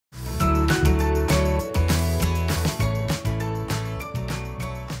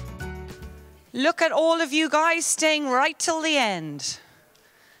Look at all of you guys staying right till the end.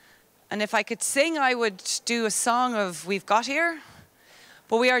 And if I could sing, I would do a song of We've Got Here.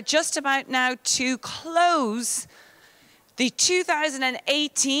 But we are just about now to close the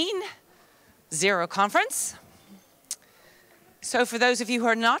 2018 Zero Conference. So for those of you who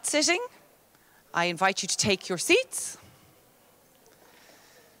are not sitting, I invite you to take your seats.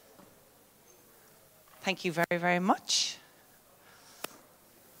 Thank you very, very much.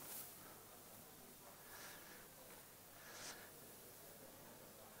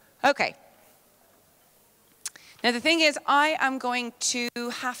 Okay. Now the thing is, I am going to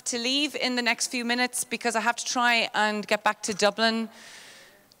have to leave in the next few minutes because I have to try and get back to Dublin.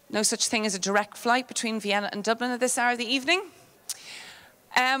 No such thing as a direct flight between Vienna and Dublin at this hour of the evening.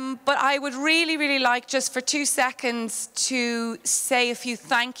 But I would really, really like just for 2 seconds to say a few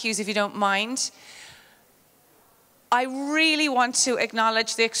thank yous, if you don't mind. I really want to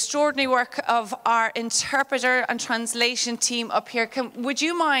acknowledge the extraordinary work of our interpreter and translation team up here. Would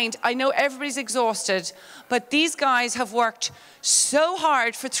you mind? I know everybody's exhausted, but these guys have worked so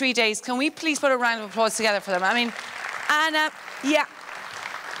hard for 3 days. Can we please put a round of applause together for them? I mean, Anna, yeah.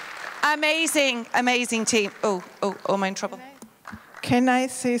 Amazing, amazing team. Oh, am I in trouble? Can I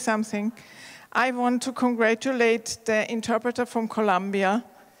say something? I want to congratulate the interpreter from Colombia,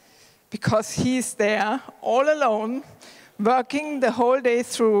 because he's there all alone, working the whole day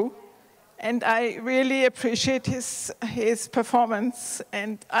through. And I really appreciate his performance.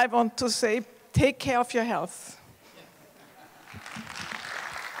 And I want to say, take care of your health.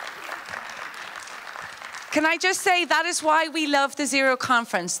 Can I just say, that is why we love the Zero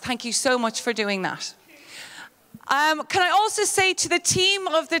Conference. Thank you so much for doing that. Can I also say to the team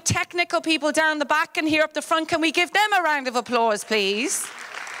of the technical people down the back and here up the front, can we give them a round of applause, please?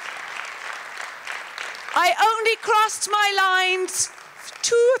 I only crossed my lines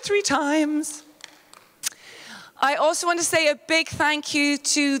 2 or 3 times. I also want to say a big thank you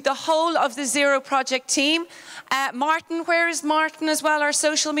to the whole of the Zero Project team. Martin, where is Martin as well, our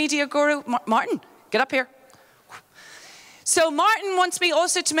social media guru? Martin, get up here. So Martin wants me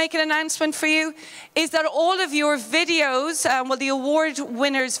also to make an announcement for you, is that all of your videos, well, the award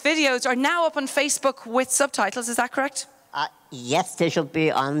winners' videos are now up on Facebook with subtitles, is that correct? Yes, they should be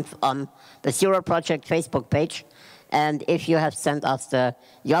on the Zero Project Facebook page. And if you have sent us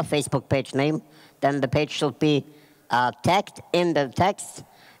your Facebook page name, then the page should be tagged in the text,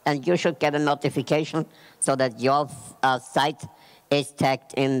 and you should get a notification so that your site is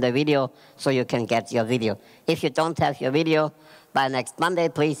tagged in the video so you can get your video. If you don't have your video by next Monday,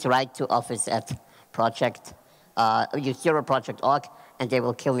 please write to office@zeroproject.org, and they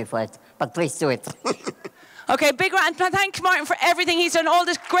will kill me for it. But please do it. Okay, big round. Thank Martin for everything he's done, all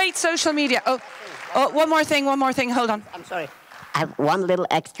this great social media. Oh, one more thing, hold on. I'm sorry. I have one little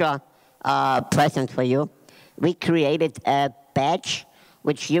extra present for you. We created a badge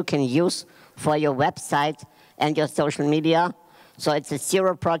which you can use for your website and your social media. So it's a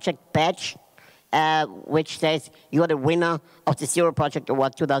Zero Project badge, which says you're the winner of the Zero Project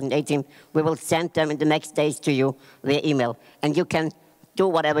Award 2018. We will send them in the next days to you via email. And you can do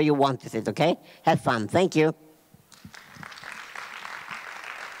whatever you want with it, okay? Have fun. Thank you.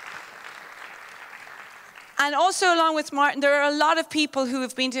 And also, along with Martin, there are a lot of people who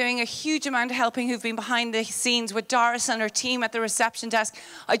have been doing a huge amount of helping, who've been behind the scenes with Doris and her team at the reception desk.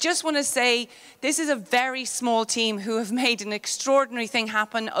 I just want to say, this is a very small team who have made an extraordinary thing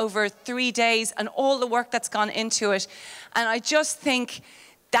happen over 3 days and all the work that's gone into it. And I just think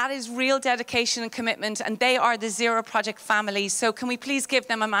that is real dedication and commitment, and they are the Zero Project family. So can we please give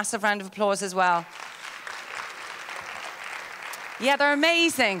them a massive round of applause as well? Yeah, they're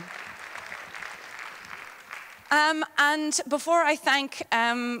amazing. And before I thank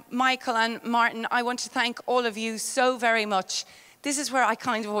Michael and Martin, I want to thank all of you so very much. This is where I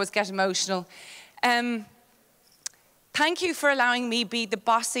kind of always get emotional. Thank you for allowing me be the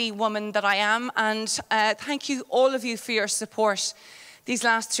bossy woman that I am, and thank you, all of you, for your support these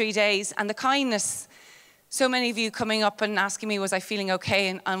last 3 days and the kindness. So many of you coming up and asking me, was I feeling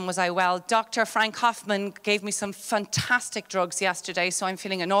okay and was I well? Dr. Frank Hoffman gave me some fantastic drugs yesterday, so I'm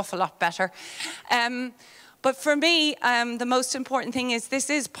feeling an awful lot better. But for me, the most important thing is this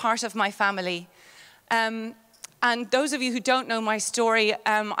is part of my family. And those of you who don't know my story,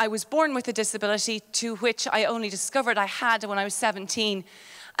 I was born with a disability to which I only discovered I had when I was 17,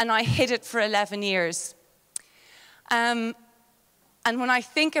 and I hid it for 11 years. And when I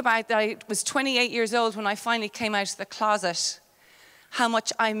think about that, I was 28 years old when I finally came out of the closet, how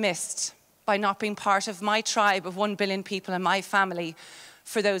much I missed by not being part of my tribe of 1 billion people and my family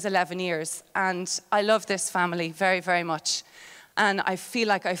for those 11 years. And I love this family very, very much. and I feel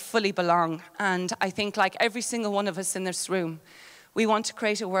like I fully belong. And I think, like every single one of us in this room, we want to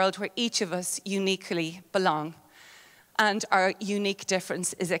create a world where each of us uniquely belong, and our unique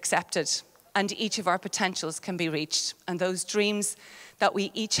difference is accepted, and each of our potentials can be reached, and those dreams that we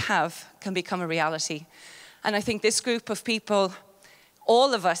each have can become a reality. And I think this group of people,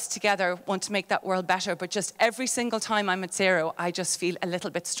 all of us together, want to make that world better, but just every single time I'm at Zero, I just feel a little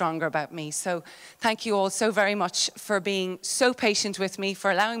bit stronger about me. So thank you all so very much for being so patient with me,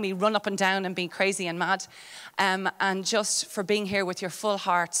 for allowing me run up and down and being crazy and mad, and just for being here with your full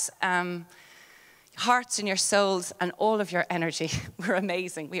hearts, hearts and your souls and all of your energy. We're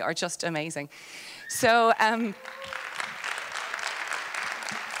amazing. We are just amazing. So,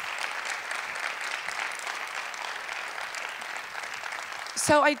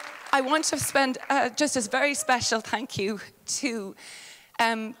 So I want to spend just a very special thank you to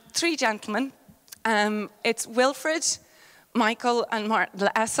 3 gentlemen. It's Wilfred, Michael, and Martin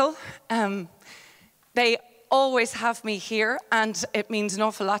Essel. They always have me here, and it means an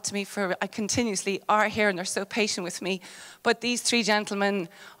awful lot to me, for I continuously are here and they're so patient with me. But these 3 gentlemen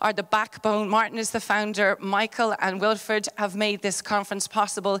are the backbone. Martin is the founder, Michael and Wilfred have made this conference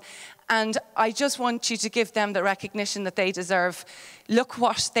possible, and I just want you to give them the recognition that they deserve. Look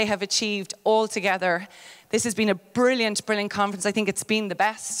what they have achieved all together. This has been a brilliant, brilliant conference. I think it's been the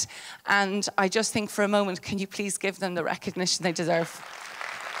best, and I just think for a moment, can you please give them the recognition they deserve?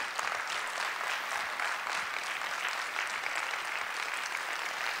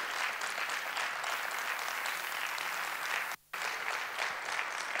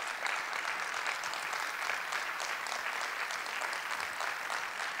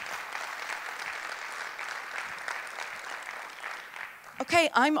 Okay,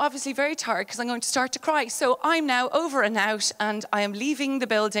 I'm obviously very tired because I'm going to start to cry. So I'm now over and out, and I am leaving the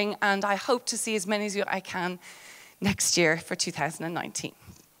building, and I hope to see as many of you I can next year for 2019.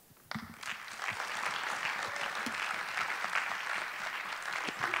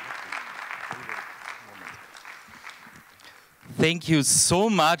 Thank you so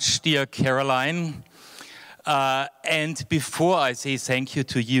much, dear Caroline. And before I say thank you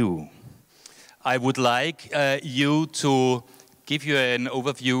to you, I would like you to give you an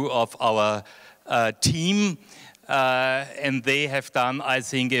overview of our team. And they have done, I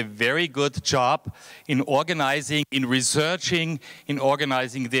think, a very good job in organizing, in researching, in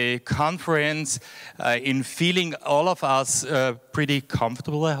organizing the conference, in feeling all of us pretty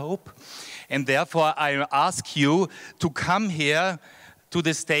comfortable, I hope. And therefore, I ask you to come here to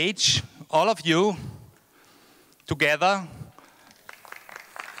the stage, all of you, together.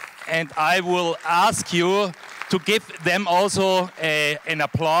 And I will ask you to give them also an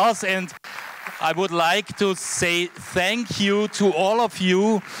applause. And I would like to say thank you to all of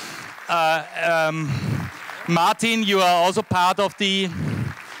you. Martin, you are also part of the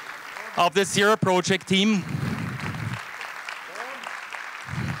Zero Project team.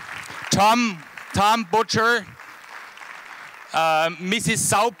 Tom Butcher, Mrs.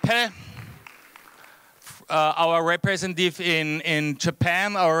 Saupe, our representative in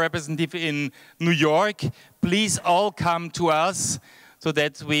Japan, our representative in New York. Please all come to us so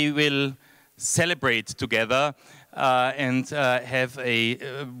that we will celebrate together and have a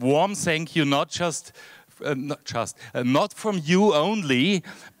warm thank you, not from you only,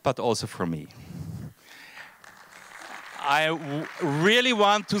 but also from me. I really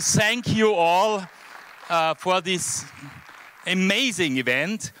want to thank you all for this amazing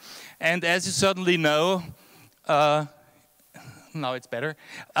event. And as you certainly know, now it's better.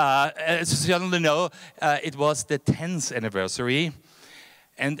 As you certainly know, it was the 10th anniversary.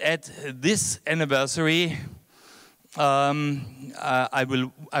 And at this anniversary, I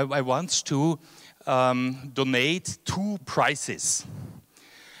want to donate 2 prizes.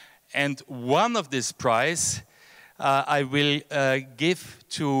 And one of these prizes I will give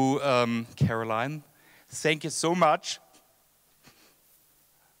to Caroline. Thank you so much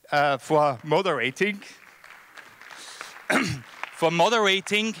for moderating.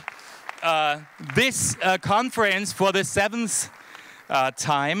 This conference for the 7th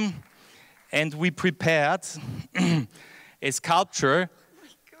time, and we prepared a sculpture. Oh my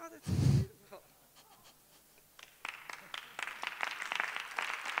God, it's beautiful.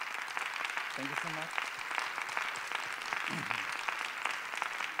 Thank you so much.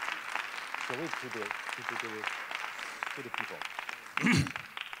 Show it to the people.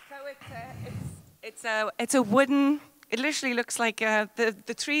 So it's a wooden. It literally looks like the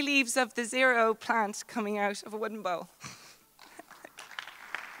 3 leaves of the Zero plant coming out of a wooden bowl.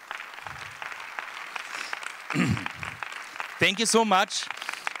 Thank you so much.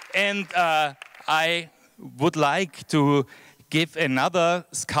 And I would like to give another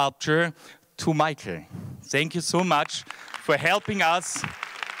sculpture to Michael. Thank you so much for helping us,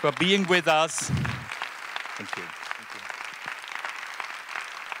 for being with us. Thank you. Thank you.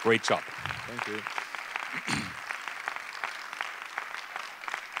 Great job. Thank you.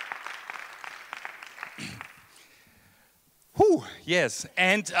 Whew, yes,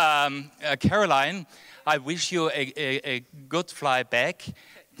 and Caroline, I wish you a good fly back.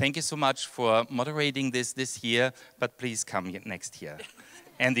 Thank you so much for moderating this year, but please come next year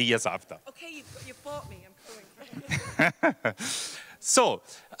and the years after. Okay, you bought me, I'm coming. So,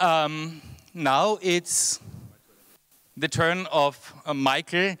 now it's the turn of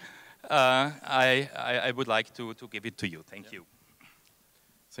Michael. I would like to give it to you. Thank you.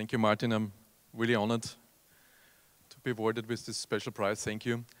 Thank you, Martin. I'm really honored to be awarded with this special prize. Thank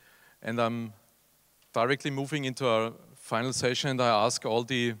you. And I'm directly moving into our final session, and I ask all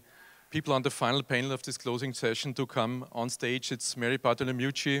the people on the final panel of this closing session to come on stage. It's Mary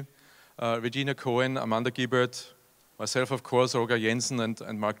Bartolomucci, Regina Cohen, Amanda Gibbert, myself, of course, Olga Jensen,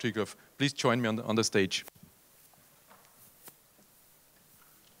 and Mark Trigloff. Please join me on the stage.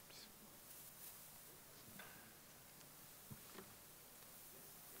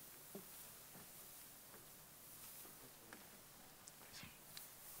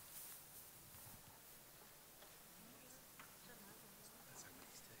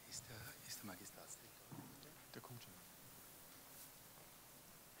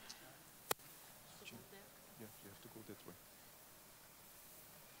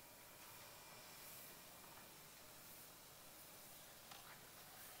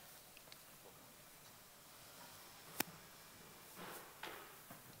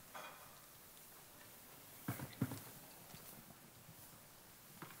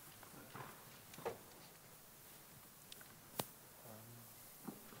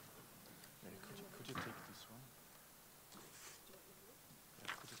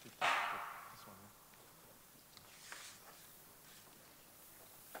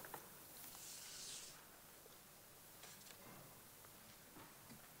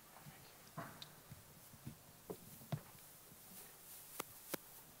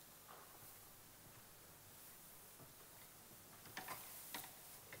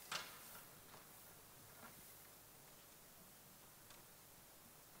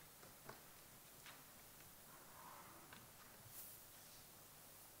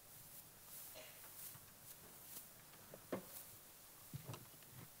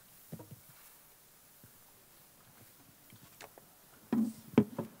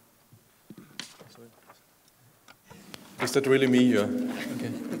 Is that really me? Yeah.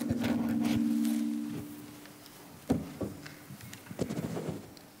 Okay.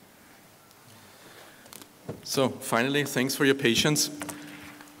 So finally, thanks for your patience.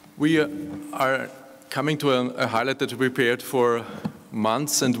 We are coming to a highlight that we prepared for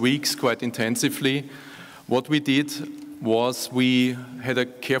months and weeks quite intensively. What we did was we had a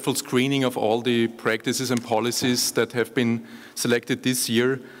careful screening of all the practices and policies that have been selected this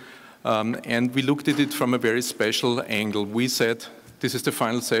year. And we looked at it from a very special angle. We said, this is the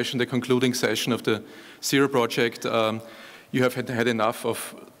final session, the concluding session of the Zero project. You have had enough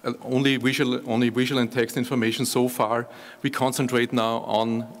of only visual and text information so far. We concentrate now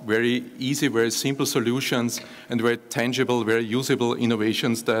on very easy, very simple solutions and very tangible, very usable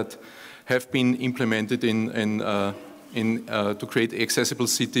innovations that have been implemented to create accessible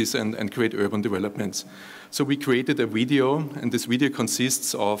cities and create urban developments. So we created a video, and this video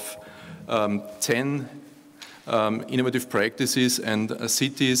consists of 10 innovative practices and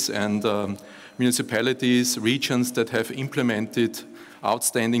cities and municipalities, regions that have implemented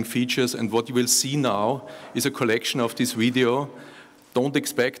outstanding features. And what you will see now is a collection of this video. Don't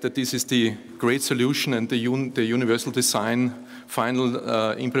expect that this is the great solution and the universal design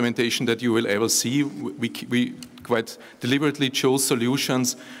final implementation that you will ever see. We quite deliberately chose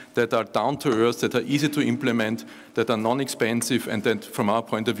solutions that are down to earth, that are easy to implement, that are non-expensive, and that from our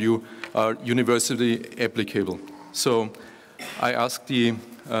point of view are universally applicable. So I ask the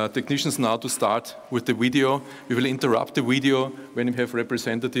technicians now to start with the video. We will interrupt the video when we have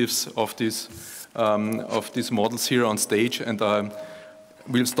representatives of these models here on stage, and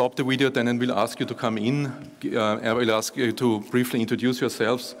we'll stop the video then and we'll ask you to come in. I will ask you to briefly introduce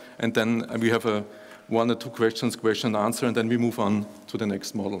yourselves, and then we have one or two questions, question and answer, and then we move on to the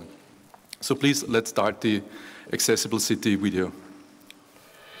next model. So please, let's start the Accessible City video.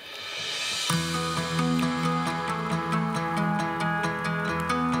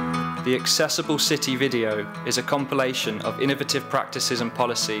 The Accessible City video is a compilation of innovative practices and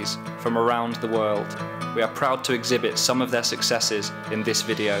policies from around the world. We are proud to exhibit some of their successes in this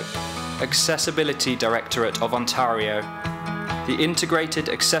video. Accessibility Directorate of Ontario, The Integrated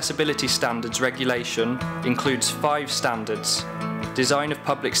Accessibility Standards Regulation includes 5 standards: design of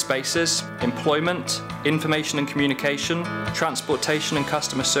public spaces, employment, information and communication, transportation and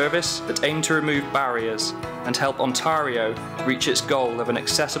customer service that aim to remove barriers and help Ontario reach its goal of an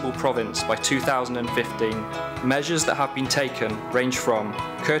accessible province by 2015. Measures that have been taken range from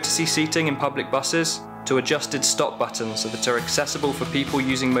courtesy seating in public buses to adjusted stop buttons that are accessible for people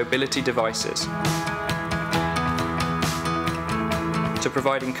using mobility devices, to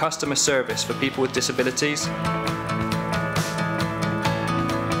providing customer service for people with disabilities,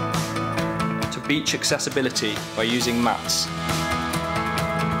 to beach accessibility by using mats.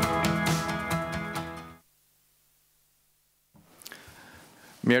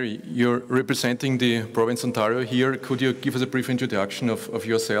 Mary, you're representing the province Ontario here. Could you give us a brief introduction of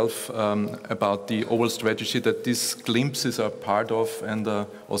yourself, about the overall strategy that these glimpses are part of, and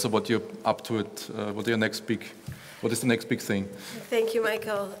also what you're up to it, what is the next big thing? Thank you,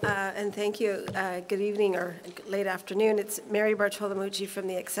 Michael, and thank you. Good evening or late afternoon. It's Mary Bartolomucci from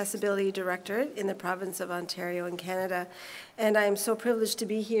the Accessibility Directorate in the province of Ontario in Canada. And I am so privileged to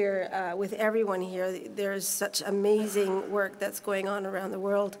be here with everyone here. There's such amazing work that's going on around the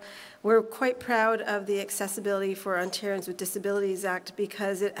world. We're quite proud of the Accessibility for Ontarians with Disabilities Act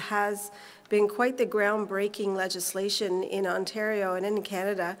because it has been quite the groundbreaking legislation in Ontario and in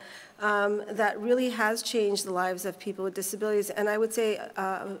Canada that really has changed the lives of people with disabilities, and I would say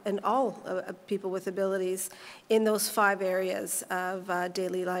and all people with abilities in those 5 areas of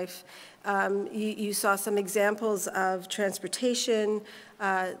daily life. You saw some examples of transportation,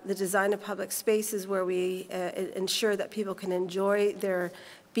 the design of public spaces where we ensure that people can enjoy their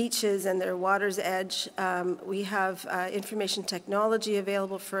beaches and their water's edge. We have information technology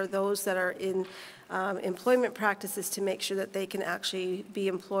available for those that are in employment practices to make sure that they can actually be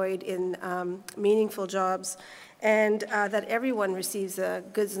employed in meaningful jobs, and that everyone receives the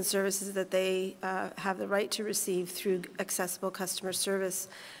goods and services that they have the right to receive through accessible customer service,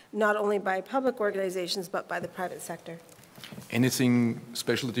 not only by public organizations but by the private sector. Anything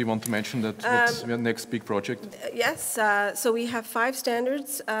special that you want to mention, that what's your next big project? Yes, so we have 5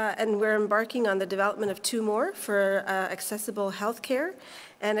 standards and we're embarking on the development of 2 more for accessible healthcare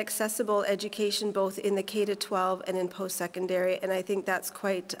and accessible education both in the K-12 and in post-secondary, and I think that's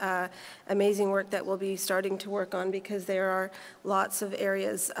quite amazing work that we'll be starting to work on because there are lots of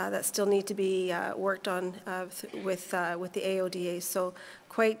areas that still need to be worked on with the AODA, so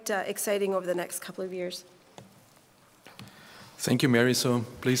quite exciting over the next couple of years. Thank you, Mary. So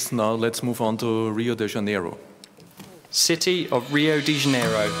please now let's move on to Rio de Janeiro. City of Rio de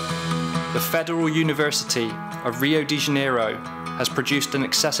Janeiro. The Federal University of Rio de Janeiro has produced an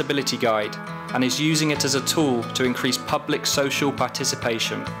accessibility guide and is using it as a tool to increase public social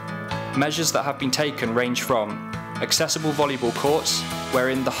participation. Measures that have been taken range from accessible volleyball courts,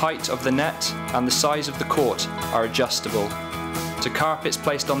 wherein the height of the net and the size of the court are adjustable, to carpets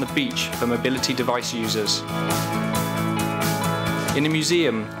placed on the beach for mobility device users. In a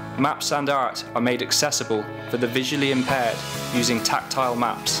museum, maps and art are made accessible for the visually impaired using tactile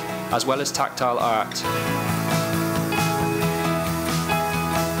maps, as well as tactile art.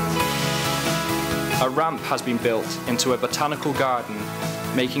 A ramp has been built into a botanical garden,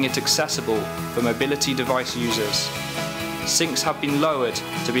 making it accessible for mobility device users. Sinks have been lowered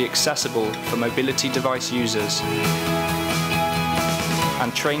to be accessible for mobility device users.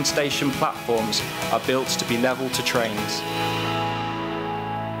 And train station platforms are built to be level to trains.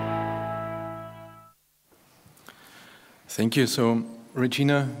 Thank you. So,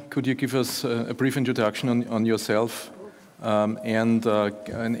 Regina, could you give us a brief introduction on yourself and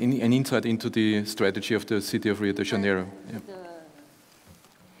an insight into the strategy of the city of Rio de Janeiro? Yeah.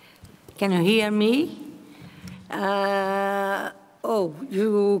 Can you hear me? Oh,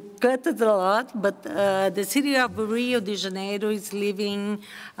 you cut it a lot, but the city of Rio de Janeiro is living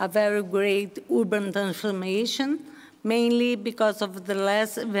a very great urban transformation, mainly because of the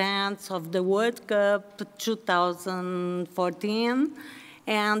last events of the World Cup 2014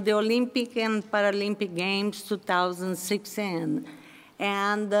 and the Olympic and Paralympic Games 2016.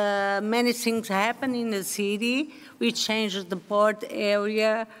 And many things happen in the city. We changed the port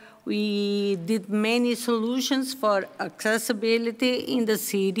area. We did many solutions for accessibility in the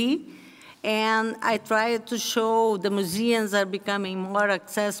city. And I tried to show the museums are becoming more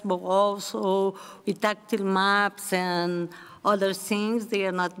accessible also with tactile maps and other things. They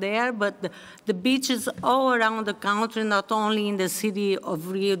are not there, but the beaches all around the country, not only in the city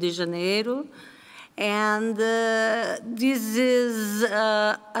of Rio de Janeiro. And this is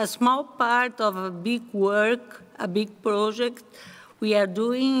a small part of a big work, a big project, we are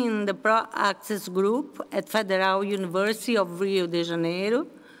doing in the Pro Access Group at Federal University of Rio de Janeiro.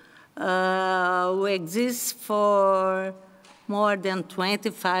 We exist for more than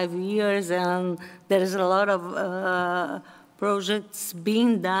 25 years, and there is a lot of projects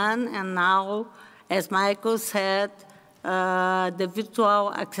being done, and now, as Michael said, the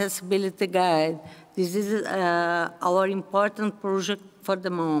Virtual Accessibility Guide. This is our important project for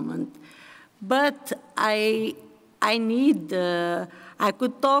the moment. But I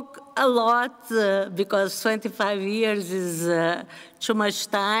could talk a lot because 25 years is too much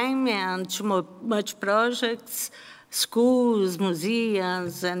time and too much projects, schools,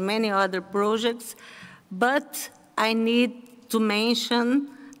 museums, and many other projects. But I need to mention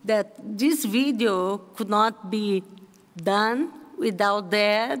that this video could not be done without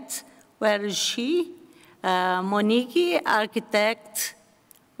that. Where is she? Monique, architect.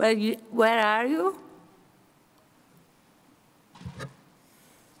 Where are you?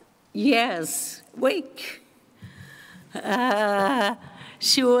 Yes, wake.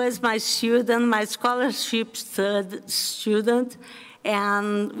 She was my student, my scholarship student,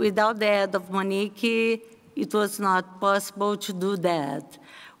 and without the help of Monique, it was not possible to do that.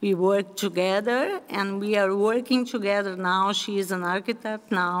 We worked together, and we are working together now. She is an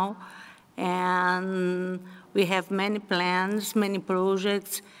architect now, and we have many plans, many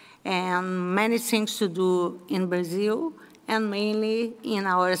projects, and many things to do in Brazil, and mainly in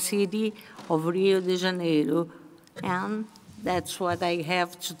our city of Rio de Janeiro. And that's what I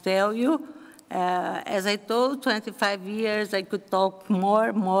have to tell you. As I told, 25 years, I could talk more,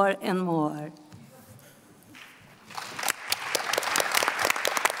 and more.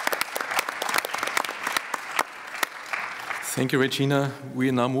 Thank you, Regina. We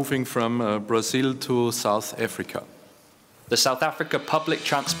are now moving from Brazil to South Africa. The South Africa Public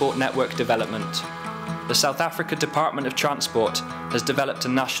Transport Network Development. The South Africa Department of Transport has developed a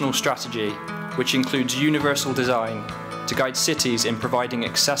national strategy which includes universal design to guide cities in providing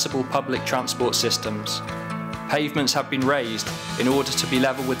accessible public transport systems. Pavements have been raised in order to be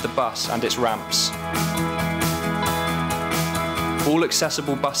level with the bus and its ramps. All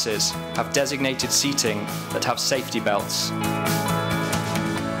accessible buses have designated seating that have safety belts.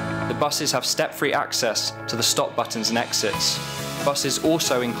 The buses have step-free access to the stop buttons and exits. Buses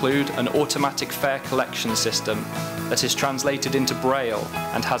also include an automatic fare collection system that is translated into Braille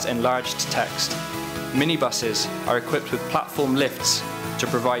and has enlarged text. Minibuses are equipped with platform lifts to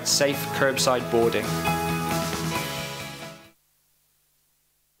provide safe curbside boarding.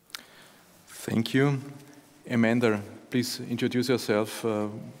 Thank you. Amanda, please introduce yourself,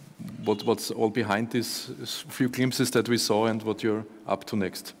 what's all behind these few glimpses that we saw and what you're up to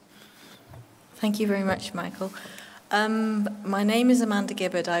next. Thank you very much, Michael. My name is Amanda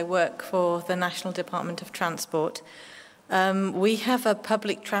Gibbard. I work for the National Department of Transport. We have a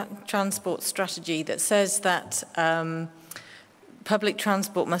public transport strategy that says that public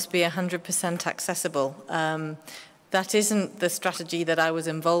transport must be 100% accessible. That isn't the strategy that I was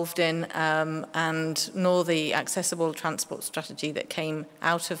involved in, and nor the accessible transport strategy that came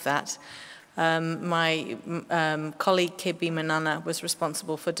out of that. My colleague, Kibi Manana, was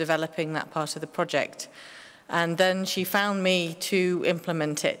responsible for developing that part of the project. And then she found me to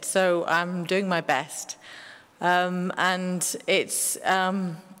implement it. So I'm doing my best. And it's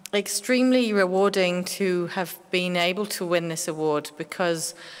extremely rewarding to have been able to win this award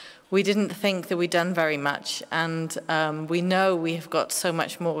because we didn't think that we'd done very much. And we know we have got so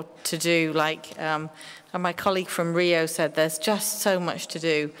much more to do. Like my colleague from Rio said, there's just so much to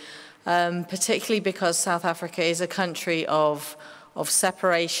do, particularly because South Africa is a country of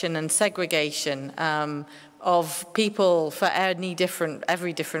separation and segregation, of people for every different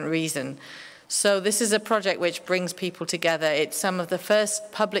reason. So this is a project which brings people together. It's some of the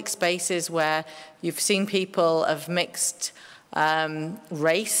first public spaces where you've seen people of mixed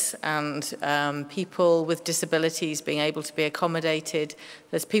race and people with disabilities being able to be accommodated.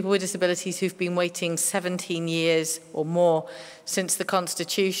 There's people with disabilities who've been waiting 17 years or more since the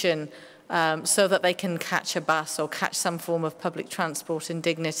Constitution so that they can catch a bus or catch some form of public transport in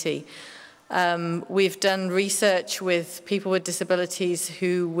dignity. We've done research with people with disabilities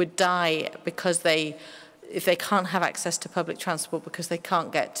who would die because if they can't have access to public transport because they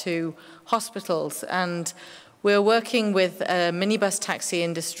can't get to hospitals. And we're working with a minibus taxi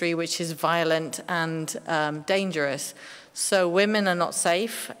industry which is violent and dangerous. So women are not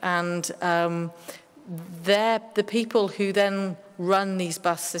safe, and they're the people who then run these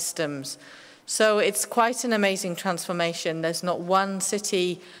bus systems. So it's quite an amazing transformation. There's not one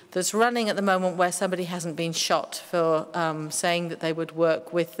city that's running at the moment where somebody hasn't been shot for saying that they would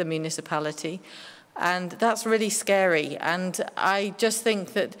work with the municipality. And that's really scary. And I just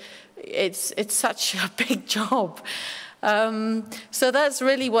think that it's such a big job. So that's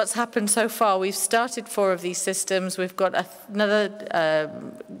really what's happened so far. We've started 4 of these systems. We've got another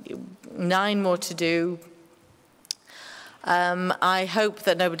 9 more to do. I hope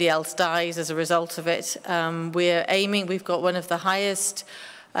that nobody else dies as a result of it. We've got one of the highest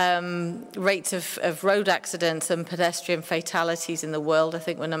rates of road accidents and pedestrian fatalities in the world. I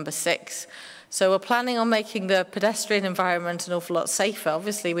think we're number 6. So we're planning on making the pedestrian environment an awful lot safer.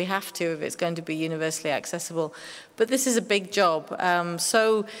 Obviously, we have to if it's going to be universally accessible. But this is a big job.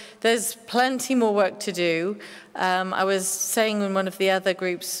 So there's plenty more work to do. I was saying in one of the other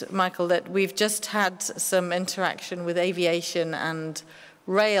groups, Michael, that we've just had some interaction with aviation and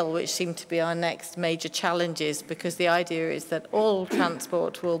rail, which seem to be our next major challenges, because the idea is that all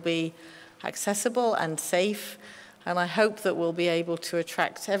transport will be accessible and safe. And I hope that we'll be able to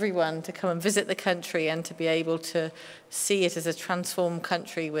attract everyone to come and visit the country and to be able to see it as a transformed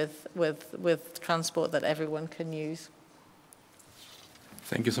country with transport that everyone can use.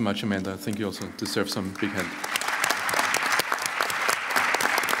 Thank you so much, Amanda. I think you also deserve some big hand.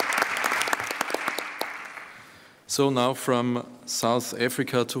 So now from South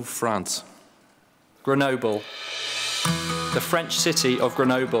Africa to France. Grenoble. The French city of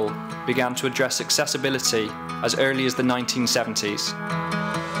Grenoble began to address accessibility as early as the 1970s.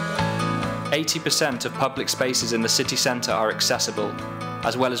 80% of public spaces in the city centre are accessible,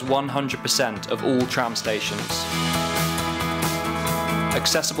 as well as 100% of all tram stations.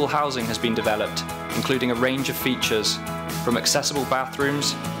 Accessible housing has been developed, including a range of features, from accessible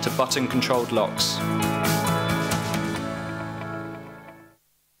bathrooms to button-controlled locks.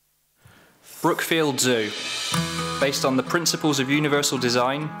 Brookfield Zoo. Based on the principles of universal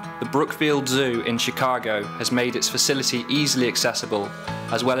design, the Brookfield Zoo in Chicago has made its facility easily accessible,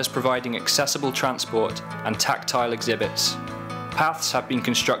 as well as providing accessible transport and tactile exhibits. Paths have been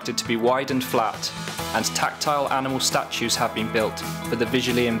constructed to be wide and flat, and tactile animal statues have been built for the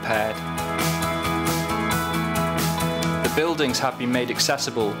visually impaired. The buildings have been made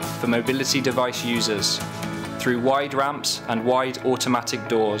accessible for mobility device users through wide ramps and wide automatic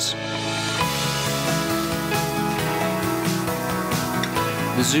doors.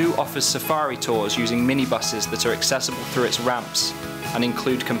 The zoo offers safari tours using minibuses that are accessible through its ramps and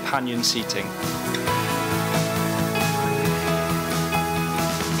include companion seating.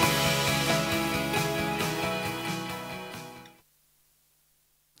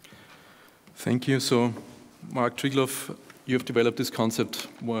 Thank you. So, Mark Trigloff, you have developed this concept.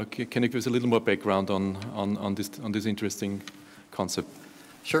 Can you give us a little more background on this interesting concept?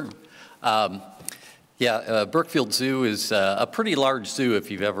 Sure. Brookfield Zoo is a pretty large zoo if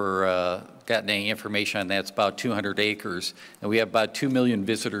you've ever gotten any information on that. It's about 200 acres, and we have about 2 million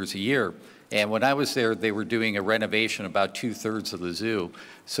visitors a year. And when I was there, they were doing a renovation about 2/3 of the zoo.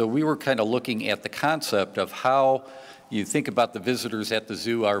 So we were kind of looking at the concept of how you think about the visitors at the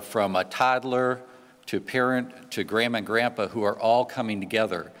zoo are from a toddler to parent to grandma and grandpa who are all coming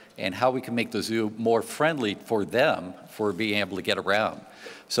together, and how we can make the zoo more friendly for them for being able to get around.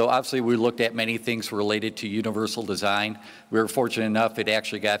 So obviously we looked at many things related to universal design. We were fortunate enough it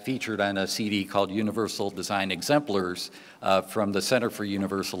actually got featured on a CD called Universal Design Exemplars from the Center for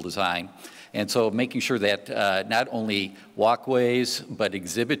Universal Design. And so making sure that not only walkways but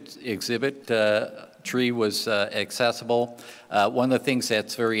exhibit tree was accessible. One of the things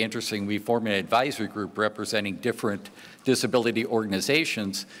that's very interesting, we formed an advisory group representing different disability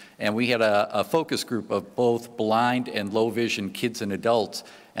organizations, and we had a focus group of both blind and low vision kids and adults,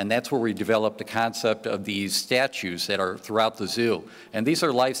 and that's where we developed the concept of these statues that are throughout the zoo. And these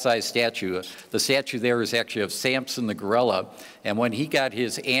are life-size statues. The statue there is actually of Samson the gorilla, and when he got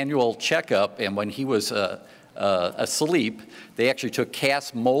his annual checkup and when he was asleep, they actually took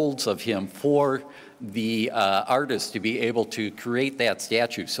cast molds of him for the artist to be able to create that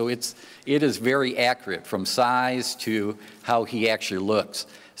statue. So it is very accurate from size to how he actually looks.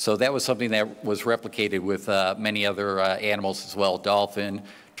 So that was something that was replicated with many other animals as well, dolphin,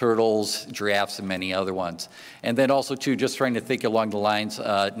 turtles, giraffes, and many other ones. And then also too, just trying to think along the lines,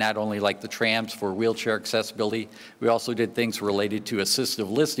 not only like the trams for wheelchair accessibility, we also did things related to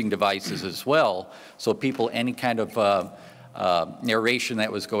assistive listening devices as well. So people, any kind of narration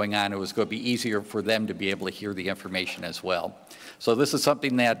that was going on, it was going to be easier for them to be able to hear the information as well. So this is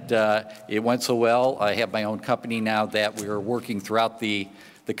something that it went so well. I have my own company now that we are working throughout the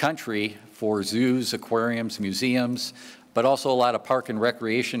country for zoos, aquariums, museums, but also a lot of park and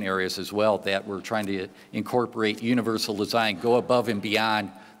recreation areas as well that we're trying to incorporate universal design, go above and beyond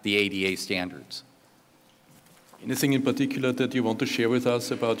the ADA standards. Anything in particular that you want to share with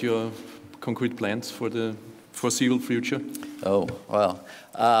us about your concrete plans for the foreseeable future? Oh, well.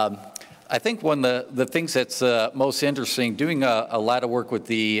 I think one of the things that's most interesting, doing a lot of work with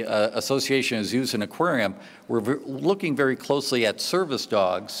the Association of Zoos and Aquarium, we're looking very closely at service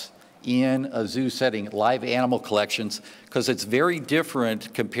dogs in a zoo setting, live animal collections, because it's very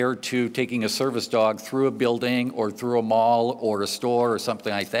different compared to taking a service dog through a building or through a mall or a store or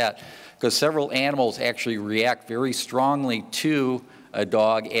something like that, because several animals actually react very strongly to a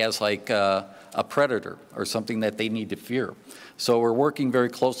dog as like a predator or something that they need to fear. So we're working very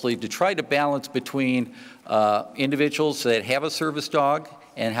closely to try to balance between individuals that have a service dog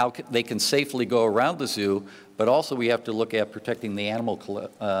and how they can safely go around the zoo, but also we have to look at protecting the animal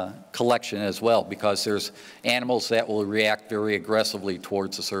collection as well, because there's animals that will react very aggressively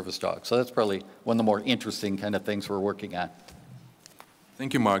towards the service dog. So that's probably one of the more interesting kind of things we're working on.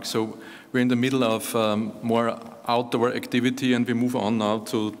 Thank you, Mark. So we're in the middle of more outdoor activity, and we move on now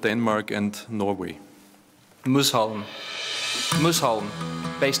to Denmark and Norway. Musholm. Musholm,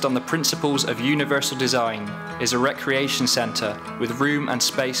 based on the principles of universal design, is a recreation centre with room and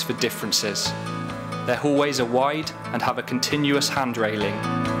space for differences. Their hallways are wide and have a continuous hand railing.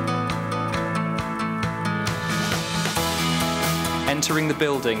 Entering the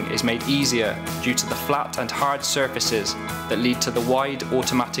building is made easier due to the flat and hard surfaces that lead to the wide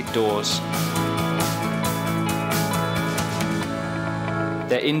automatic doors.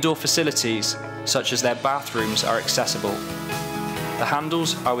 Their indoor facilities, such as their bathrooms, are accessible. The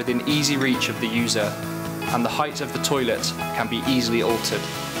handles are within easy reach of the user, and the height of the toilet can be easily altered.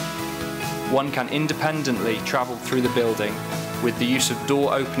 One can independently travel through the building with the use of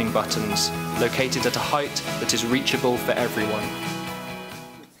door opening buttons located at a height that is reachable for everyone.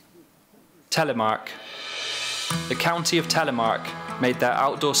 Telemark. The County of Telemark made their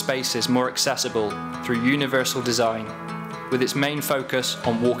outdoor spaces more accessible through universal design, with its main focus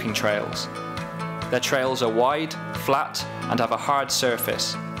on walking trails. Their trails are wide, flat, and have a hard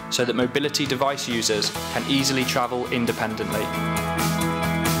surface, so that mobility device users can easily travel independently.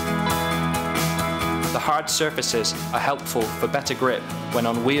 The hard surfaces are helpful for better grip when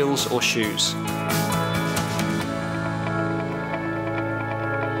on wheels or shoes.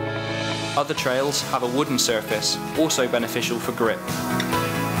 Other trails have a wooden surface, also beneficial for grip.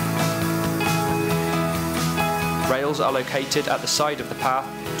 Rails are located at the side of the path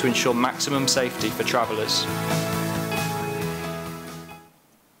to ensure maximum safety for travellers.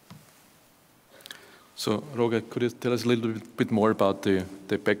 So, Roger, could you tell us a little bit more about the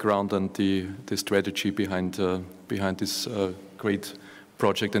background and the strategy behind this great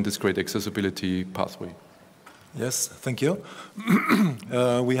project and this great accessibility pathway? Yes, thank you.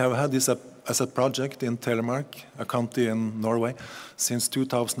 We have had this as a project in Telemark, a county in Norway, since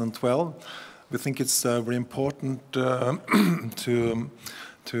 2012. We think it's very important to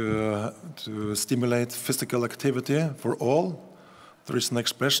stimulate physical activity for all. There is an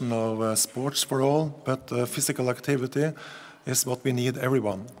expression of sports for all, but physical activity is what we need,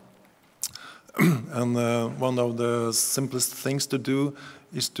 everyone. And one of the simplest things to do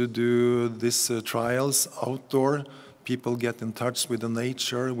is to do these trials outdoor. People get in touch with the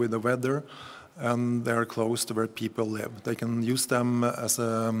nature, with the weather, and they are close to where people live. They can use them as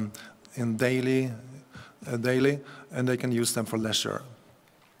in daily, and they can use them for leisure.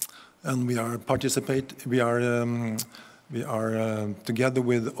 And we are together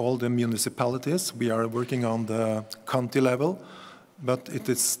with all the municipalities. We are working on the county level, but it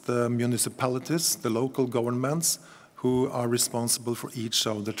is the municipalities, the local governments, who are responsible for each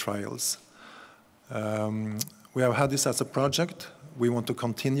of the trials. We have had this as a project. We want to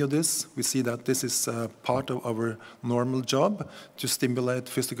continue this. We see that this is part of our normal job to stimulate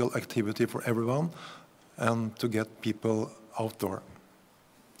physical activity for everyone and to get people outdoor.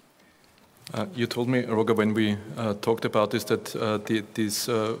 You told me, Roger, when we talked about this, that this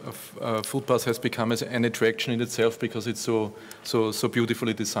footpath has become an attraction in itself because it's so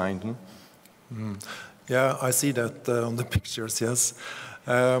beautifully designed. Hmm? Yeah, I see that on the pictures, yes.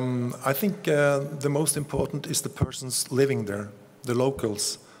 I think the most important is the persons living there, the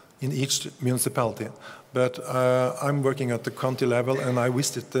locals in each municipality. But I'm working at the county level, and I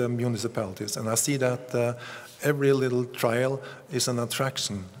visit the municipalities, and I see that every little trail is an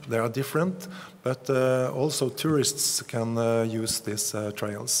attraction. They are different, but also tourists can use these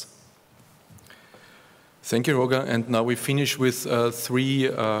trails. Thank you, Roger. And now we finish with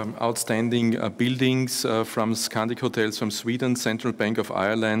three outstanding buildings from Scandic Hotels from Sweden, Central Bank of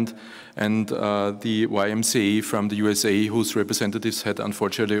Ireland, and the YMCA from the USA, whose representatives had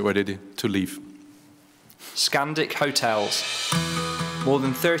unfortunately already to leave. Scandic Hotels. More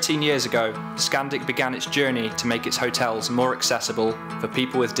than 13 years ago, Scandic began its journey to make its hotels more accessible for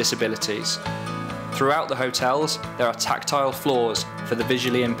people with disabilities. Throughout the hotels, there are tactile floors for the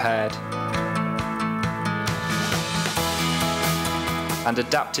visually impaired, and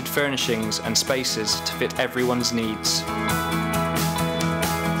adapted furnishings and spaces to fit everyone's needs.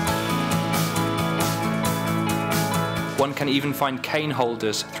 One can even find cane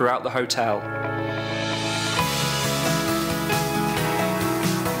holders throughout the hotel.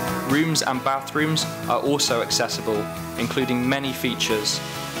 Rooms and bathrooms are also accessible, including many features,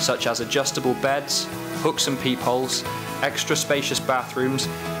 such as adjustable beds, hooks and peepholes, extra spacious bathrooms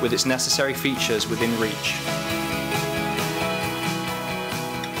with its necessary features within reach.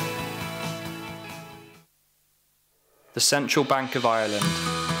 The Central Bank of Ireland.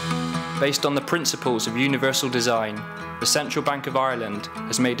 Based on the principles of universal design, the Central Bank of Ireland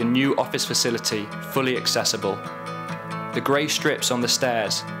has made a new office facility fully accessible. The grey strips on the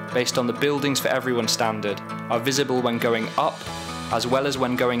stairs, based on the Buildings for Everyone standard, are visible when going up as well as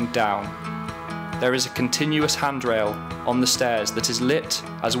when going down. There is a continuous handrail on the stairs that is lit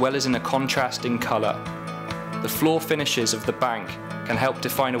as well as in a contrasting colour. The floor finishes of the bank can help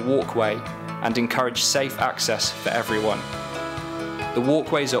define a walkway and encourage safe access for everyone. The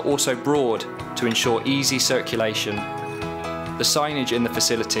walkways are also broad to ensure easy circulation. The signage in the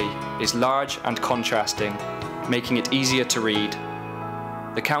facility is large and contrasting, making it easier to read.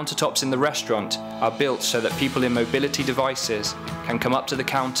 The countertops in the restaurant are built so that people in mobility devices can come up to the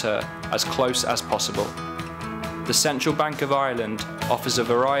counter as close as possible. The Central Bank of Ireland offers a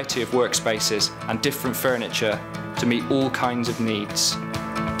variety of workspaces and different furniture to meet all kinds of needs.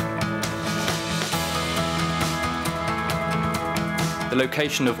 The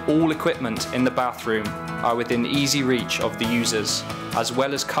location of all equipment in the bathroom are within easy reach of the users, as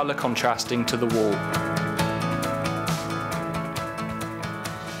well as colour contrasting to the wall.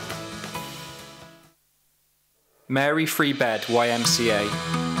 Mary Free Bed YMCA.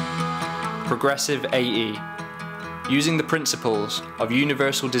 Progressive AE. Using the principles of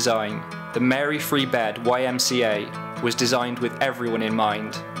universal design, the Mary Free Bed YMCA was designed with everyone in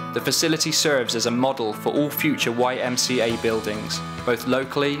mind. The facility serves as a model for all future YMCA buildings, both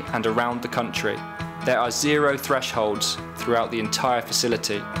locally and around the country. There are 0 thresholds throughout the entire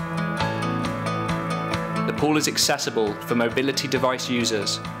facility. The pool is accessible for mobility device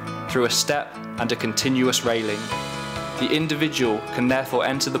users through a step and a continuous railing. The individual can therefore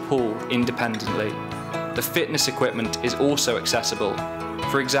enter the pool independently. The fitness equipment is also accessible.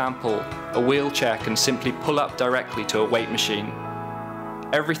 For example, a wheelchair can simply pull up directly to a weight machine.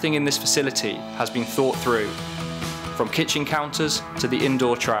 Everything in this facility has been thought through, from kitchen counters to the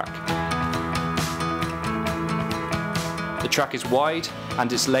indoor track. The track is wide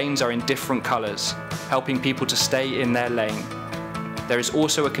and its lanes are in different colours, helping people to stay in their lane. There is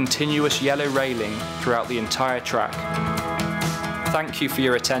also a continuous yellow railing throughout the entire track. Thank you for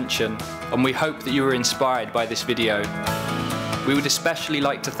your attention, and we hope that you were inspired by this video. We would especially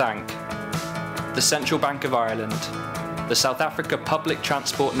like to thank the Central Bank of Ireland, the South Africa Public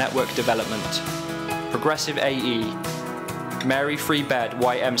Transport Network Development, Progressive AE, Mary Free Bed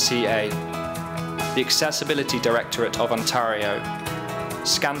YMCA, the Accessibility Directorate of Ontario,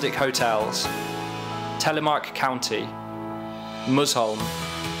 Scandic Hotels, Telemark County, Musholm,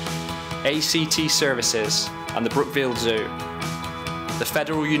 ACT Services and the Brookfield Zoo, the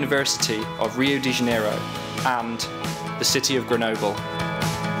Federal University of Rio de Janeiro and the City of Grenoble.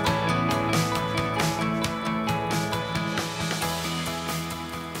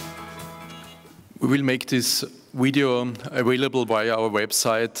 We will make this video available via our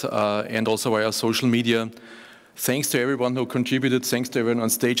website and also via social media. Thanks to everyone who contributed, thanks to everyone on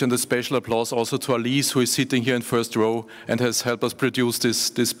stage, and a special applause also to Alice, who is sitting here in first row and has helped us produce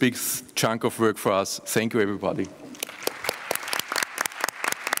this big chunk of work for us. Thank you, everybody.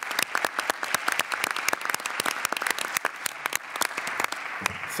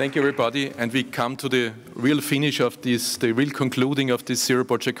 Thank you, everybody, and we come to the real finish of this, the real concluding of this Zero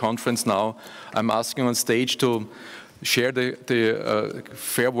Project Conference now. I'm asking on stage to share the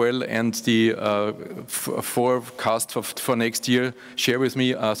farewell and the forecast for next year. Share with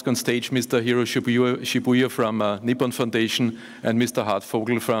me, ask on stage Mr. Hiro Shibuya from Nippon Foundation and Mr.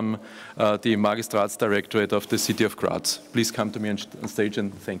 Hartvogel from the Magistrates Directorate of the City of Graz. Please come to me on stage,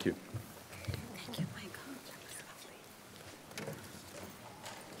 and thank you.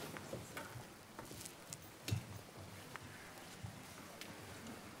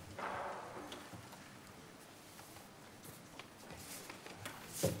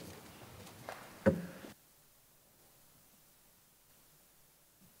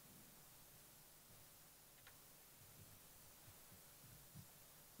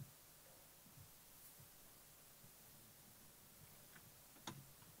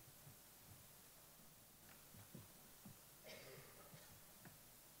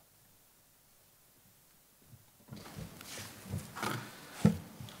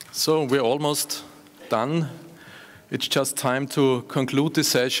 So we're almost done. It's just time to conclude the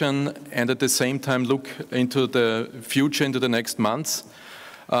session and at the same time look into the future, into the next months.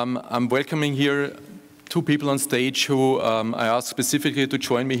 I'm welcoming here two people on stage who I asked specifically to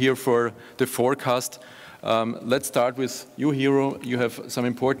join me here for the forecast. Let's start with you, Hiro. You have some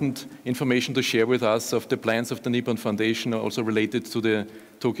important information to share with us of the plans of the Nippon Foundation, also related to the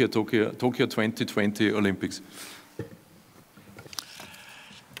Tokyo 2020 Olympics.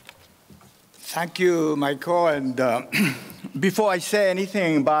 Thank you, Michael. And before I say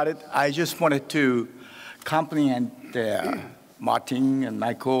anything about it, I just wanted to compliment Martin and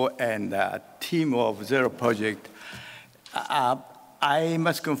Michael and the team of Zero Project. I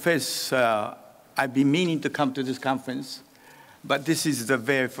must confess, I've been meaning to come to this conference, but this is the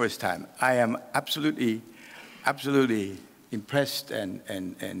very first time. I am absolutely impressed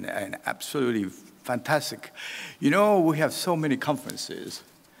and absolutely fantastic. You know, we have so many conferences,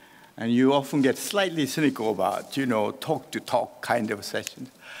 and you often get slightly cynical about, you know, talk-to-talk kind of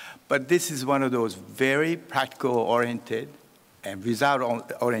sessions. But this is one of those very practical-oriented and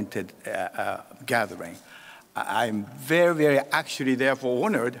result-oriented gathering. I'm very actually therefore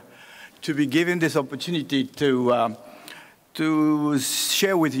honored to be given this opportunity to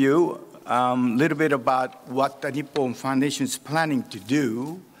share with you a little bit about what the Nippon Foundation is planning to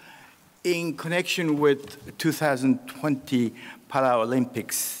do in connection with 2020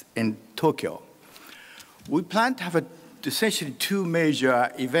 Paralympics in Tokyo. We plan to have essentially two major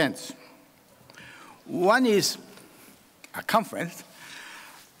events. One is a conference,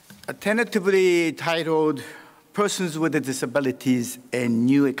 tentatively titled Persons with Disabilities and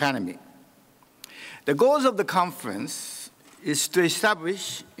New Economy. The goals of the conference is to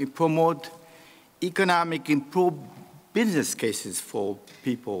establish and promote economic and pro-business cases for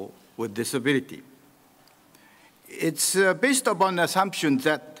people with disability. It's based upon the assumption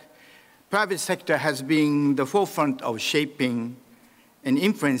that private sector has been the forefront of shaping and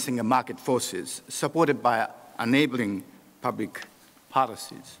influencing the market forces, supported by enabling public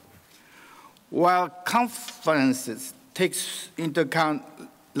policies. While conferences takes into account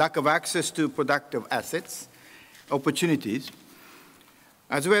lack of access to productive assets, opportunities,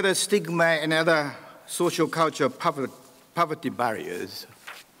 as well as stigma and other social cultural poverty barriers,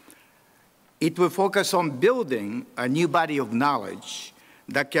 it will focus on building a new body of knowledge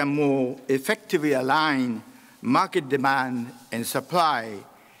that can more effectively align market demand and supply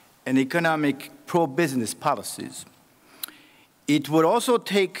and economic pro-business policies. It will also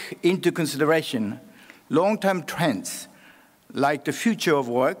take into consideration long-term trends like the future of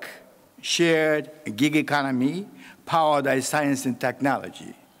work, shared gig economy, powered by science and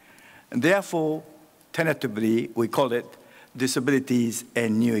technology. And therefore, tentatively, we call it Disabilities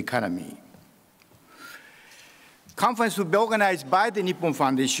and New Economy. Conference will be organized by the Nippon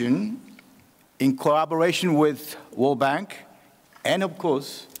Foundation in collaboration with World Bank and, of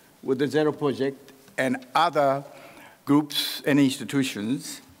course, with the Zero Project and other groups and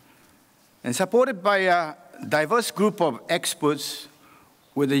institutions, and supported by a diverse group of experts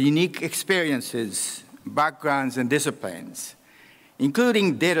with unique experiences, backgrounds, and disciplines,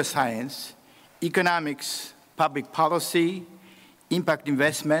 including data science, economics, public policy, impact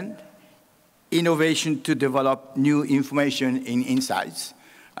investment, innovation to develop new information and insights,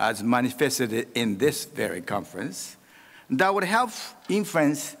 as manifested in this very conference, that would help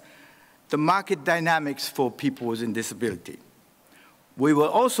influence the market dynamics for people with disability. We will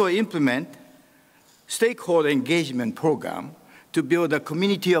also implement stakeholder engagement program to build a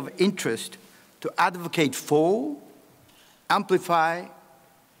community of interest to advocate for, amplify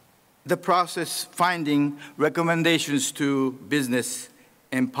the process, finding recommendations to business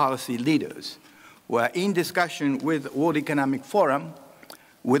and policy leaders. We're in discussion with World Economic Forum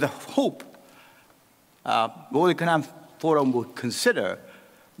with a hope World Economic Forum will consider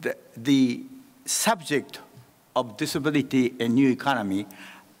the subject of disability and new economy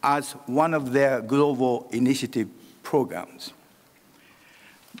as one of their global initiative programs.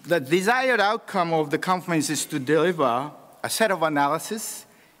 The desired outcome of the conference is to deliver a set of analysis,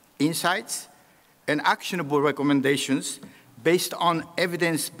 insights, and actionable recommendations based on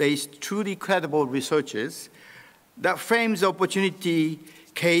evidence-based, truly credible researches that frames the opportunity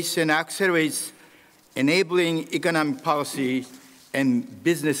case and accelerates enabling economic policy and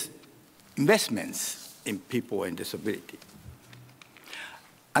business investments in people with disability.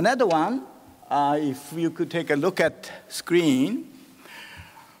 Another one, if you could take a look at screen,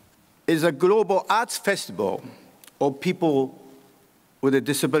 is a global arts festival of people with a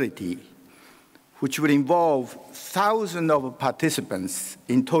disability, which would involve thousands of participants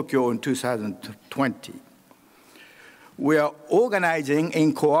in Tokyo in 2020. we are organizing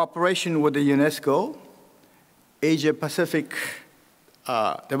in cooperation with the UNESCO, Asia Pacific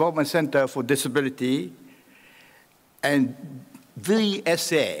Development Center for Disability, and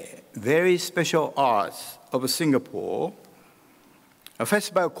VSA, Very Special Arts of Singapore, a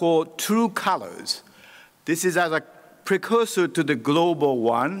festival called True Colors. This is as a precursor to the global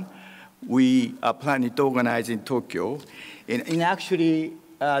one we are planning to organize in Tokyo. In actually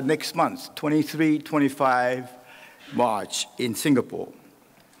next month, 23, 25 March in Singapore.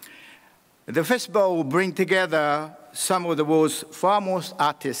 The festival will bring together some of the world's foremost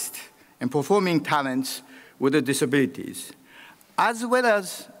artists and performing talents with disabilities, as well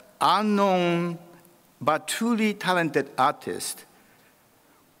as unknown but truly talented artists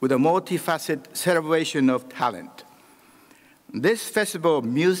with a multifaceted celebration of talent. This festival of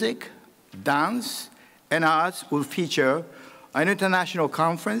music, dance, and arts will feature an international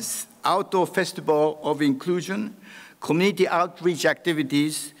conference, outdoor festival of inclusion, community outreach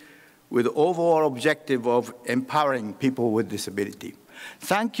activities with the overall objective of empowering people with disability.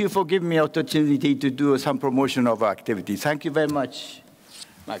 Thank you for giving me the opportunity to do some promotion of our activity. Thank you very much,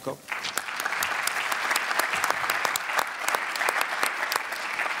 Michael.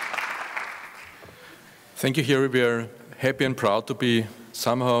 Thank you, Harry. We are happy and proud to be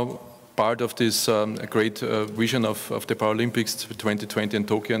somehow part of this great vision of the Paralympics 2020 in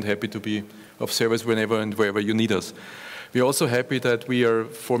Tokyo, and happy to be of service whenever and wherever you need us. We're also happy that we are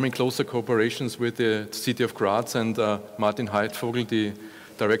forming closer cooperations with the City of Graz, and Martin Heidvogel, the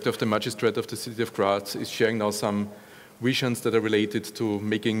Director of the Magistrate of the City of Graz, is sharing now some visions that are related to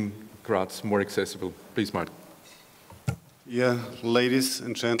making Graz more accessible. Please, Martin. Yeah, ladies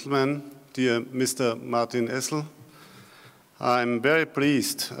and gentlemen, dear Mr. Martin Essl, I'm very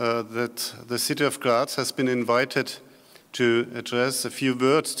pleased that the City of Graz has been invited to address a few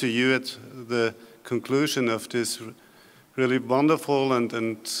words to you at the conclusion of this really wonderful and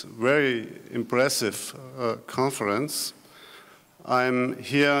very impressive conference. I'm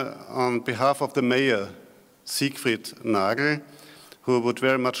here on behalf of the Mayor, Siegfried Nagel, who would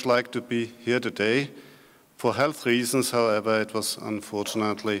very much like to be here today. For health reasons, however, it was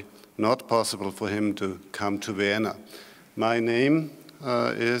unfortunately not possible for him to come to Vienna. My name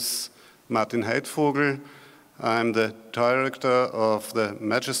is Martin Heidvogel. I'm the Director of the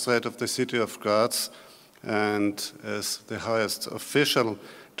Magistrate of the City of Graz, and as the highest official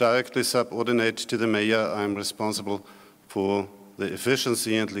directly subordinate to the Mayor, I'm responsible for the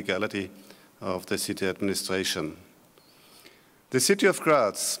efficiency and legality of the city administration. The City of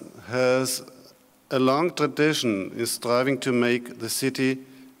Graz has a long tradition in striving to make the city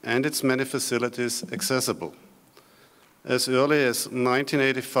and its many facilities accessible. As early as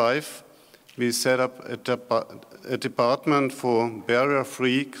 1985, we set up a department for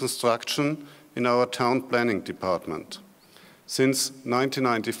barrier-free construction in our town planning department. Since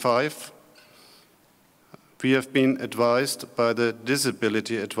 1995, we have been advised by the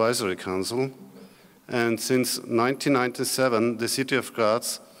Disability Advisory Council, and since 1997, the City of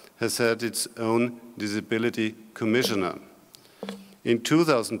Graz has had its own Disability Commissioner. In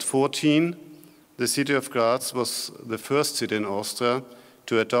 2014, the City of Graz was the first city in Austria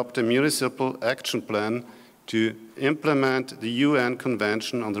to adopt a municipal action plan to implement the UN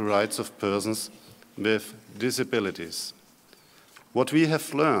Convention on the Rights of Persons with Disabilities. What we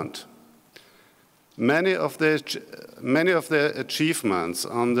have learned, many of the achievements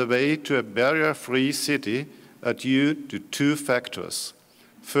on the way to a barrier-free city are due to two factors.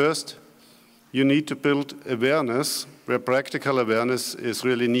 First, you need to build awareness where practical awareness is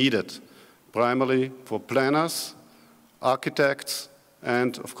really needed, primarily for planners, architects,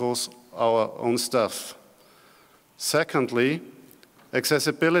 and of course our own staff. Secondly,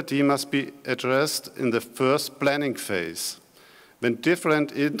 accessibility must be addressed in the first planning phase, when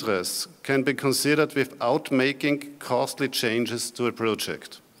different interests can be considered without making costly changes to a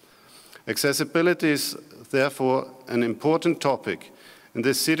project. Accessibility is therefore an important topic in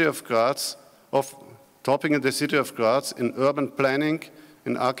the City of Graz, in urban planning,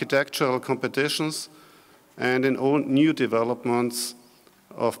 in architectural competitions, and in all new developments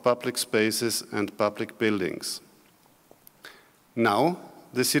of public spaces and public buildings. Now,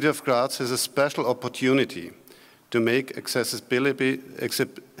 the City of Graz has a special opportunity to make accessibility,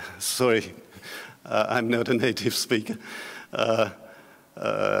 I'm not a native speaker,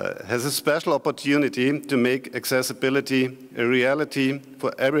 has a special opportunity to make accessibility a reality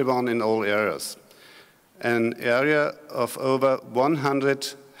for everyone in all areas. An area of over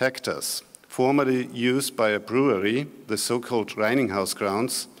 100 hectares, formerly used by a brewery, the so-called Reininghaus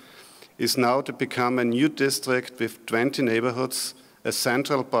grounds, is now to become a new district with 20 neighborhoods, a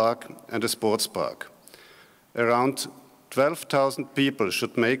central park and a sports park. Around 12,000 people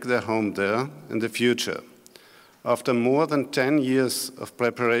should make their home there in the future. After more than 10 years of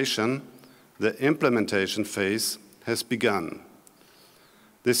preparation, the implementation phase has begun.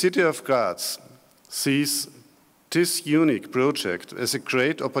 The City of Graz sees this unique project as a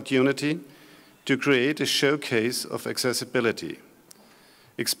great opportunity to create a showcase of accessibility.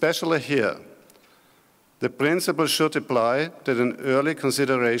 Especially here, the principle should apply that an early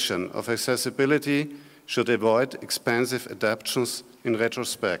consideration of accessibility should avoid expensive adaptations in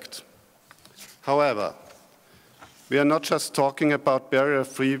retrospect. However, we are not just talking about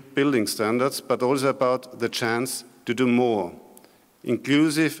barrier-free building standards, but also about the chance to do more.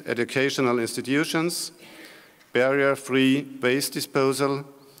 Inclusive educational institutions, barrier-free waste disposal,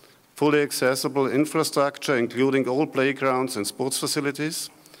 fully accessible infrastructure, including all playgrounds and sports facilities,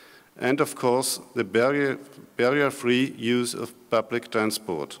 and of course, the barrier-free use of public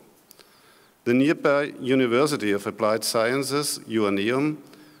transport. The nearby University of Applied Sciences, UANEUM,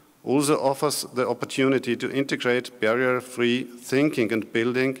 also offers the opportunity to integrate barrier-free thinking and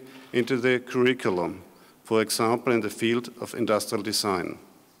building into the curriculum, for example, in the field of industrial design.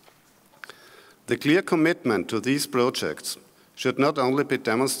 The clear commitment to these projects should not only be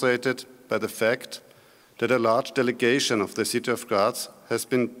demonstrated by the fact that a large delegation of the City of Graz has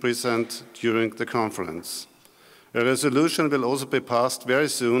been present during the conference. A resolution will also be passed very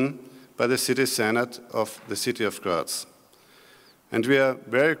soon by the City Senate of the City of Graz. And we are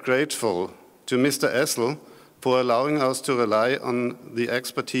very grateful to Mr. Essl for allowing us to rely on the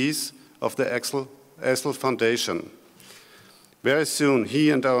expertise of the Essl Foundation. Very soon, he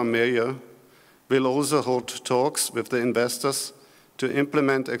and our mayor will also hold talks with the investors to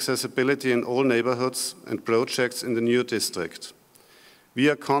implement accessibility in all neighborhoods and projects in the new district. We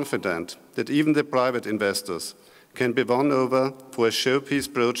are confident that even the private investors can be won over for a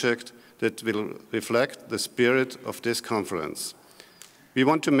showpiece project that will reflect the spirit of this conference. We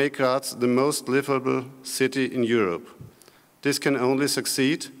want to make Graz the most livable city in Europe. This can only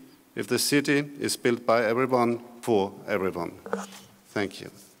succeed if the city is built by everyone for everyone. Thank you.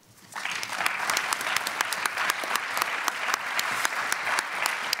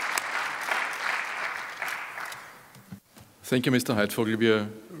 Thank you, Mr. Heidvogel. We are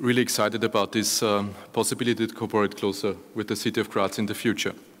really excited about this possibility to cooperate closer with the City of Graz in the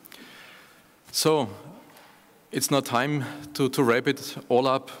future. So, it's now time to wrap it all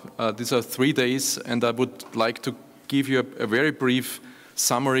up. These are 3 days, and I would like to give you a very brief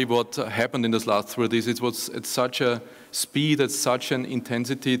summary what happened in these last 3 days. It was at such a speed, at such an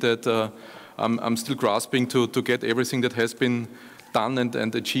intensity that I'm still grasping to get everything that has been done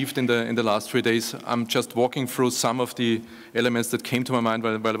and achieved in the last 3 days. I'm just walking through some of the elements that came to my mind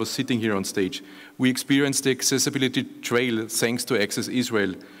while I was sitting here on stage. We experienced the accessibility trail thanks to Access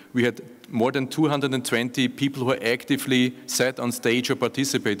Israel. We had more than 220 people who actively sat on stage or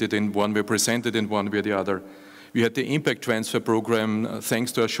participated in one way, presented in one way or the other. We had the impact transfer program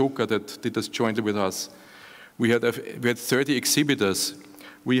thanks to Ashoka that did this jointly with us. We had 30 exhibitors.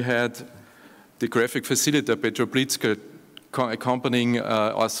 We had the graphic facilitator, Petro Blitzker, accompanying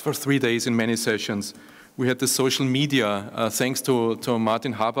us for 3 days in many sessions. We had the social media, thanks to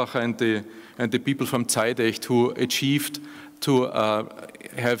Martin Habacher and the people from Zeitecht who achieved to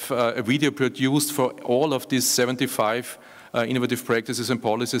have a video produced for all of these 75 innovative practices and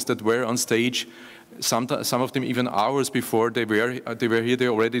policies that were on stage. Some of them even hours before they were here.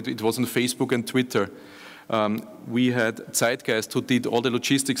 It was on Facebook and Twitter. We had Zeitgeist who did all the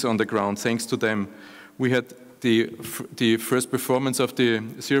logistics on the ground, thanks to them. We had the first performance of the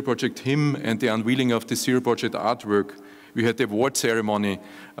Zero Project hymn and the unveiling of the Zero Project artwork. We had the award ceremony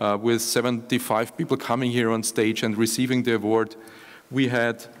with 75 people coming here on stage and receiving the award. We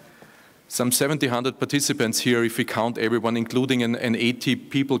had some 1,700 participants here, if we count everyone, including an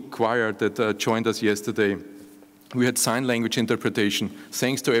 80-people choir that joined us yesterday. We had sign language interpretation.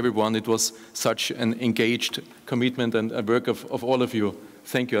 Thanks to everyone, it was such an engaged commitment and a work of all of you.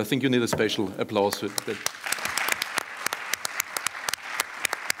 Thank you. I think you need a special applause for that.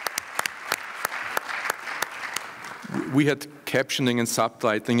 We had captioning and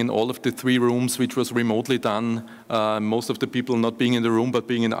subtitling in all of the 3 rooms, which was remotely done, most of the people not being in the room but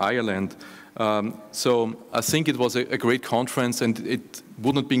being in Ireland. So I think it was a great conference, and it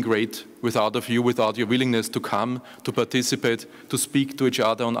wouldn't have been great without you, without your willingness to come, to participate, to speak to each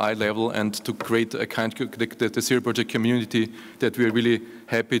other on eye level, and to create a kind of the Zero Project community that we're really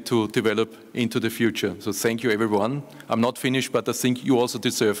happy to develop into the future. So thank you, everyone. I'm not finished, but I think you also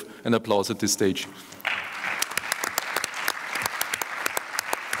deserve an applause at this stage.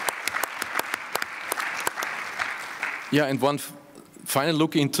 Yeah, and one final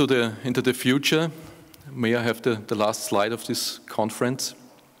look into the future. may I have the last slide of this conference?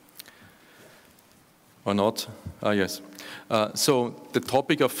 Or not? Yes. So the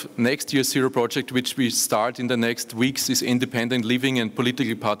topic of next year's Zero Project, which we start in the next weeks, is independent living and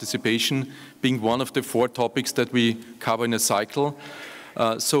political participation, being one of the 4 topics that we cover in a cycle.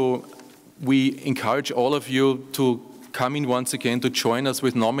 So we encourage all of you to come in once again to join us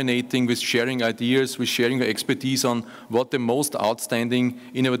with nominating, with sharing ideas, with sharing your expertise on what the most outstanding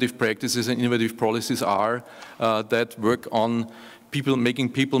innovative practices and innovative policies are that work on people, making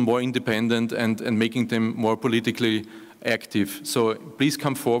people more independent and making them more politically active. So please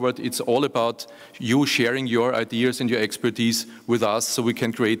come forward. It's all about you sharing your ideas and your expertise with us so we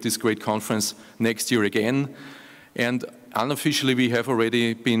can create this great conference next year again. And unofficially, we have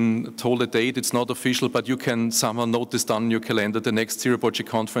already been told a date. It's not official, but you can somehow note this down in your calendar. The next Zero Project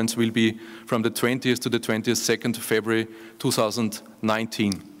Conference will be from the 20th to the 22nd of February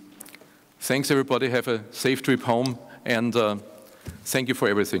 2019. Thanks, everybody. Have a safe trip home, and thank you for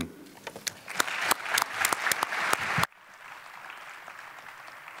everything.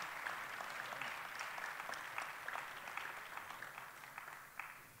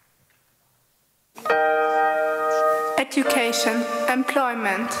 Education,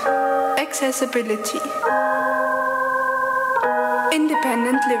 employment, accessibility,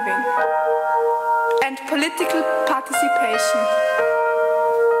 independent living, and political participation,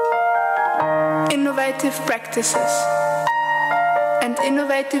 innovative practices, and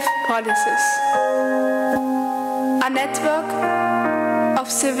innovative policies, a network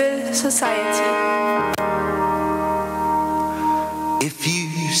of civil society. If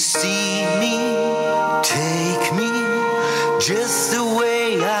you see me, take me just the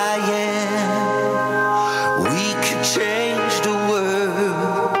way I am. We could change the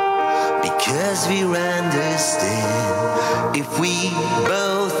world because we understand. If we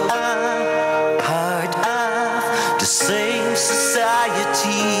both are part of the same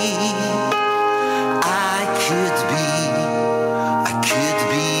society, I could be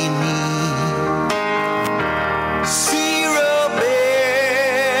me. Zero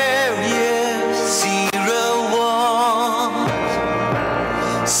barriers, zero walls,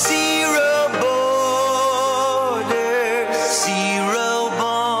 zero borders, zero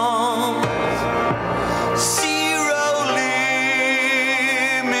bombs, zero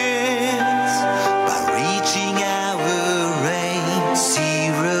limits. By reaching our aim,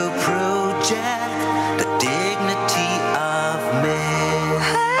 zero project, the dignity of man.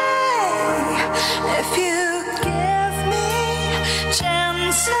 Hey, if you give me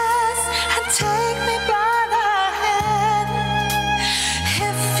chances and take me by the hand,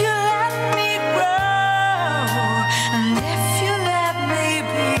 if you let me grow and if you let me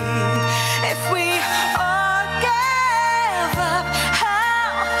be, if we all give up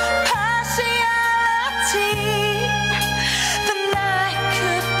our partiality, then I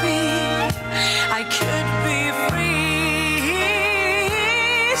could be free.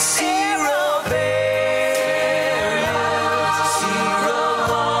 Zero barriers, zero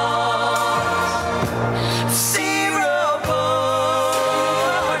walls, zero borders,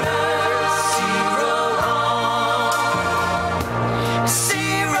 zero bombs,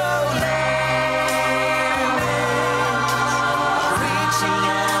 zero limits. Reaching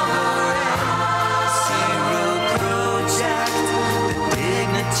our end, zero project, the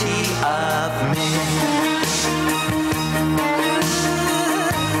dignity of man.